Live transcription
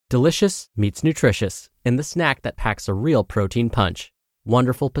Delicious meets nutritious in the snack that packs a real protein punch.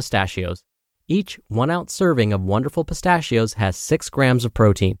 Wonderful Pistachios. Each 1-ounce serving of Wonderful Pistachios has 6 grams of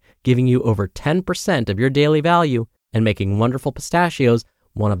protein, giving you over 10% of your daily value and making Wonderful Pistachios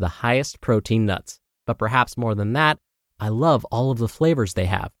one of the highest protein nuts. But perhaps more than that, I love all of the flavors they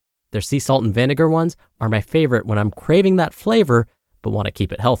have. Their sea salt and vinegar ones are my favorite when I'm craving that flavor but want to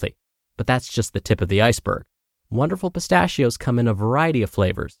keep it healthy. But that's just the tip of the iceberg. Wonderful Pistachios come in a variety of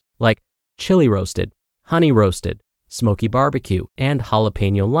flavors, like chili roasted, honey roasted, smoky barbecue, and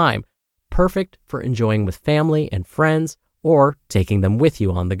jalapeno lime, perfect for enjoying with family and friends or taking them with you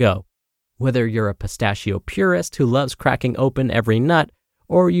on the go. Whether you're a pistachio purist who loves cracking open every nut,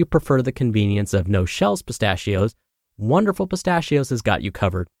 or you prefer the convenience of no-shells pistachios, Wonderful Pistachios has got you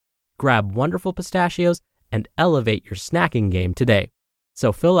covered. Grab Wonderful Pistachios and elevate your snacking game today.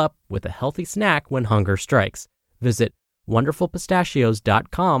 So fill up with a healthy snack when hunger strikes. Visit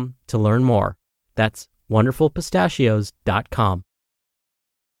wonderfulpistachios.com to learn more. That's wonderfulpistachios.com.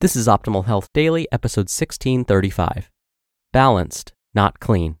 This is Optimal Health Daily, episode 1635. Balanced, not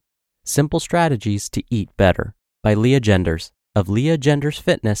clean. Simple strategies to eat better, by Leah Genders of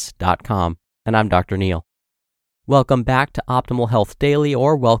leahgendersfitness.com. And I'm Dr. Neal. Welcome back to Optimal Health Daily,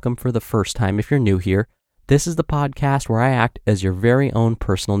 or welcome for the first time if you're new here. This is the podcast where I act as your very own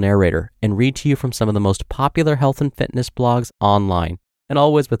personal narrator and read to you from some of the most popular health and fitness blogs online, and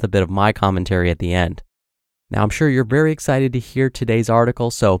always with a bit of my commentary at the end. Now, I'm sure you're very excited to hear today's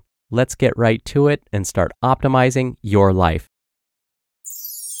article, so let's get right to it and start optimizing your life.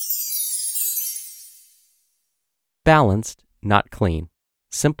 Balanced, not clean.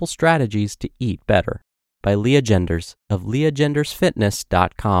 Simple strategies to eat better, by Leah Genders of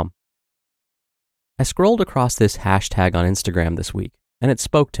leahgendersfitness.com. I scrolled across this hashtag on Instagram this week, and it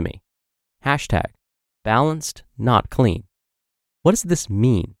spoke to me. Hashtag, balanced, not clean. What does this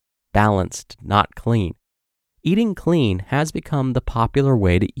mean, balanced, not clean? Eating clean has become the popular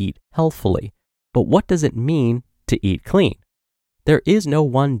way to eat healthfully, but what does it mean to eat clean? There is no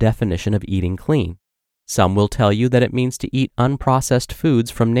one definition of eating clean. Some will tell you that it means to eat unprocessed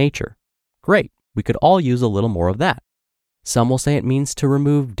foods from nature. Great, we could all use a little more of that. Some will say it means to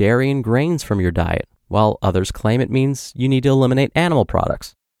remove dairy and grains from your diet, while others claim it means you need to eliminate animal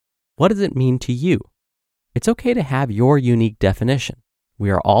products. What does it mean to you? It's okay to have your unique definition. We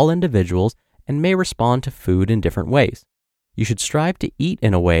are all individuals and may respond to food in different ways. You should strive to eat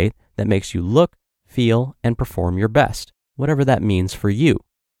in a way that makes you look, feel, and perform your best, whatever that means for you.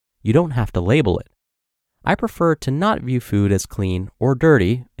 You don't have to label it. I prefer to not view food as clean or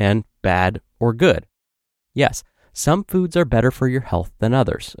dirty and bad or good. Yes, some foods are better for your health than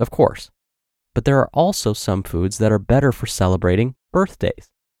others, of course. But there are also some foods that are better for celebrating birthdays.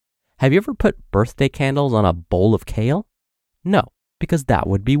 Have you ever put birthday candles on a bowl of kale? No, because that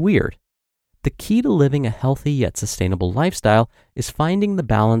would be weird. The key to living a healthy yet sustainable lifestyle is finding the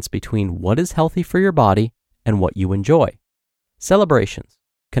balance between what is healthy for your body and what you enjoy. Celebrations,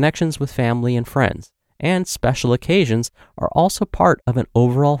 connections with family and friends, and special occasions are also part of an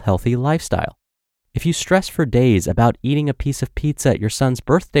overall healthy lifestyle. If you stress for days about eating a piece of pizza at your son's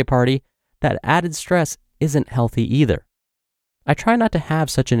birthday party, that added stress isn't healthy either. I try not to have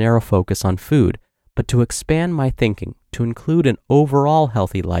such a narrow focus on food, but to expand my thinking to include an overall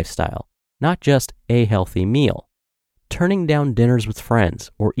healthy lifestyle, not just a healthy meal. Turning down dinners with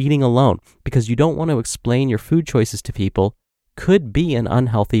friends or eating alone because you don't want to explain your food choices to people could be an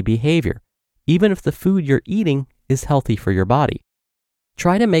unhealthy behavior, even if the food you're eating is healthy for your body.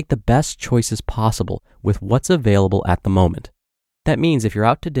 Try to make the best choices possible with what's available at the moment. That means if you're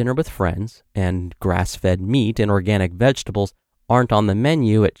out to dinner with friends and grass-fed meat and organic vegetables aren't on the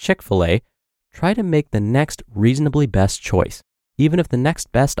menu at Chick-fil-A, try to make the next reasonably best choice, even if the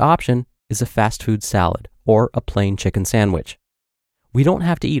next best option is a fast food salad or a plain chicken sandwich. We don't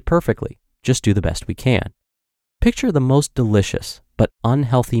have to eat perfectly, just do the best we can. Picture the most delicious but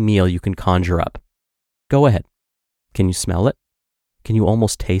unhealthy meal you can conjure up. Go ahead. Can you smell it? Can you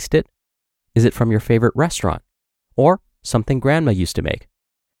almost taste it? Is it from your favorite restaurant? Or something grandma used to make?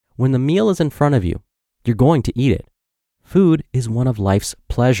 When the meal is in front of you, you're going to eat it. Food is one of life's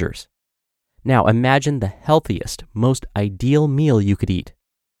pleasures. Now imagine the healthiest, most ideal meal you could eat.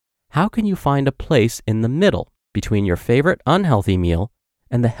 How can you find a place in the middle between your favorite unhealthy meal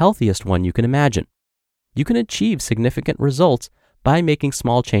and the healthiest one you can imagine? You can achieve significant results by making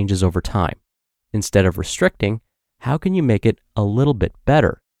small changes over time. Instead of restricting, how can you make it a little bit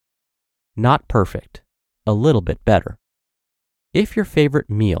better? Not perfect, a little bit better. If your favorite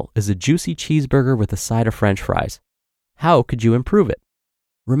meal is a juicy cheeseburger with a side of French fries, how could you improve it?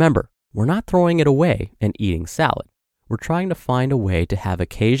 Remember, we're not throwing it away and eating salad. we're trying to find a way to have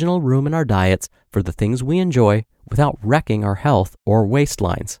occasional room in our diets for the things we enjoy without wrecking our health or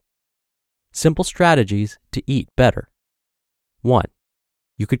waistlines. Simple strategies to eat better. 1.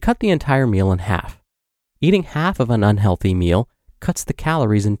 You could cut the entire meal in half. Eating half of an unhealthy meal cuts the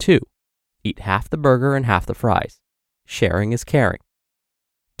calories in two. Eat half the burger and half the fries. Sharing is caring.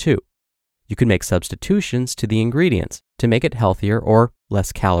 2. You could make substitutions to the ingredients to make it healthier or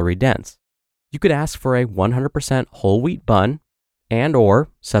less calorie dense. You could ask for a 100% whole wheat bun and/or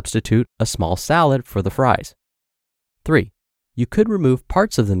substitute a small salad for the fries. 3. You could remove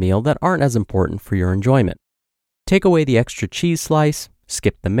parts of the meal that aren't as important for your enjoyment. Take away the extra cheese slice,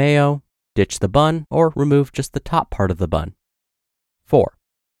 skip the mayo, ditch the bun, or remove just the top part of the bun. 4.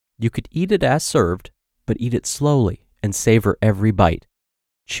 You could eat it as served, but eat it slowly and savor every bite.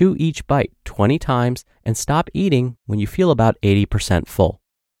 Chew each bite 20 times and stop eating when you feel about 80% full.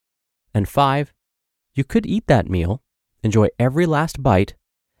 And 5. You could eat that meal, enjoy every last bite,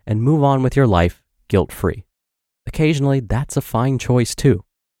 and move on with your life guilt-free. Occasionally, that's a fine choice too.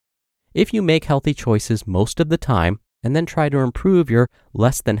 If you make healthy choices most of the time and then try to improve your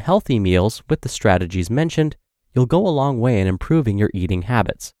less than healthy meals with the strategies mentioned, you'll go a long way in improving your eating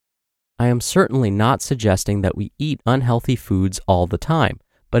habits. I am certainly not suggesting that we eat unhealthy foods all the time,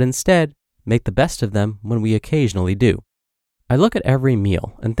 but instead make the best of them when we occasionally do. I look at every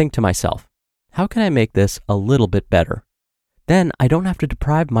meal and think to myself, how can I make this a little bit better? Then I don't have to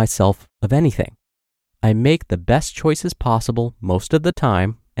deprive myself of anything. I make the best choices possible most of the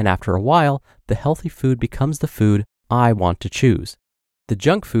time, and after a while, the healthy food becomes the food I want to choose. The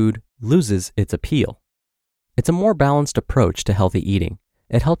junk food loses its appeal. It's a more balanced approach to healthy eating.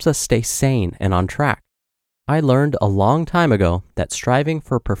 It helps us stay sane and on track. I learned a long time ago that striving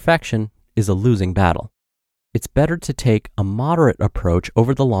for perfection is a losing battle. It's better to take a moderate approach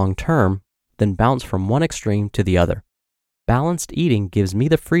over the long term than bounce from one extreme to the other. Balanced eating gives me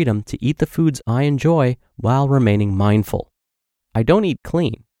the freedom to eat the foods I enjoy while remaining mindful. I don't eat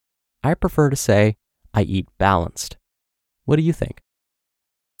clean. I prefer to say I eat balanced. What do you think?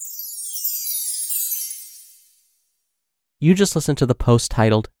 You just listened to the post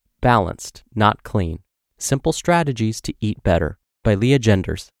titled Balanced, Not Clean: Simple Strategies to Eat Better by Leah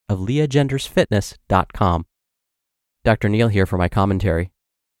Genders of leahgendersfitness.com. Dr. Neal here for my commentary.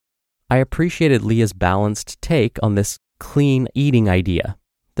 I appreciated Leah's balanced take on this clean eating idea.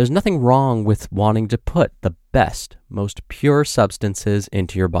 There's nothing wrong with wanting to put the best, most pure substances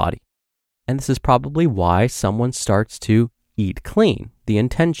into your body. And this is probably why someone starts to eat clean. The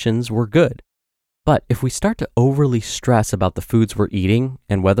intentions were good. But if we start to overly stress about the foods we're eating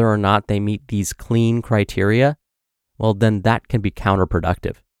and whether or not they meet these clean criteria, well, then that can be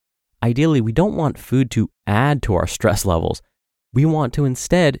counterproductive. Ideally, we don't want food to add to our stress levels. We want to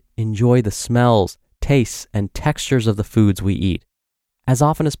instead enjoy the smells, tastes, and textures of the foods we eat. As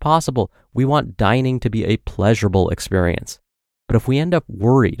often as possible, we want dining to be a pleasurable experience. But if we end up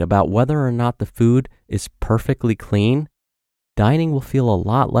worried about whether or not the food is perfectly clean, dining will feel a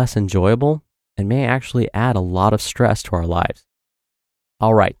lot less enjoyable and may actually add a lot of stress to our lives.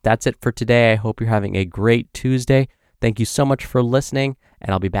 All right, that's it for today. I hope you're having a great Tuesday. Thank you so much for listening,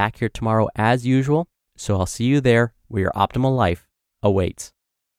 and I'll be back here tomorrow as usual. So I'll see you there where your optimal life awaits.